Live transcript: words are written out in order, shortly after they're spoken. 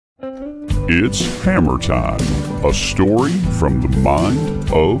It's Hammer Time, a story from the mind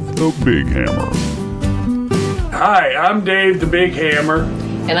of the Big Hammer. Hi, I'm Dave the Big Hammer.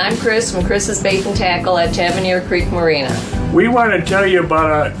 And I'm Chris from Chris's Bait and Tackle at Tavernier Creek Marina. We want to tell you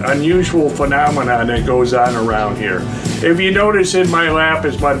about an unusual phenomenon that goes on around here. If you notice, in my lap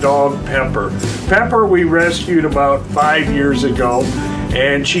is my dog Pepper. Pepper we rescued about 5 years ago,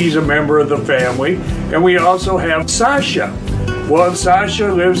 and she's a member of the family. And we also have Sasha. Well,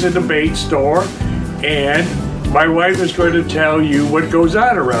 Sasha lives in the bait store, and my wife is going to tell you what goes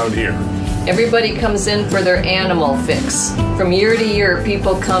on around here. Everybody comes in for their animal fix. From year to year,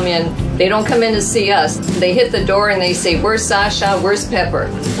 people come in. They don't come in to see us. They hit the door and they say, "Where's Sasha? Where's Pepper?"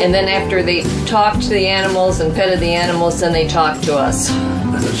 And then after they talk to the animals and petted the animals, then they talk to us.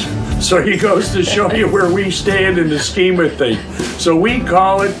 So he goes to show you where we stand in the scheme of things. So we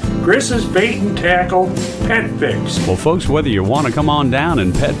call it Chris's Bait and Tackle Pet Fix. Well, folks, whether you want to come on down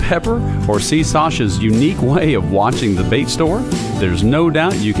and pet Pepper or see Sasha's unique way of watching the bait store, there's no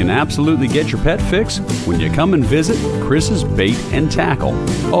doubt you can absolutely get your pet fix when you come and visit Chris's Bait and Tackle.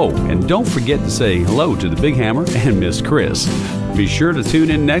 Oh, and don't forget to say hello to the Big Hammer and Miss Chris. Be sure to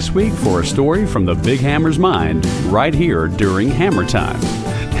tune in next week for a story from the Big Hammer's mind right here during Hammer Time.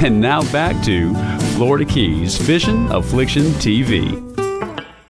 And now back to Florida Keys Fishing Affliction TV.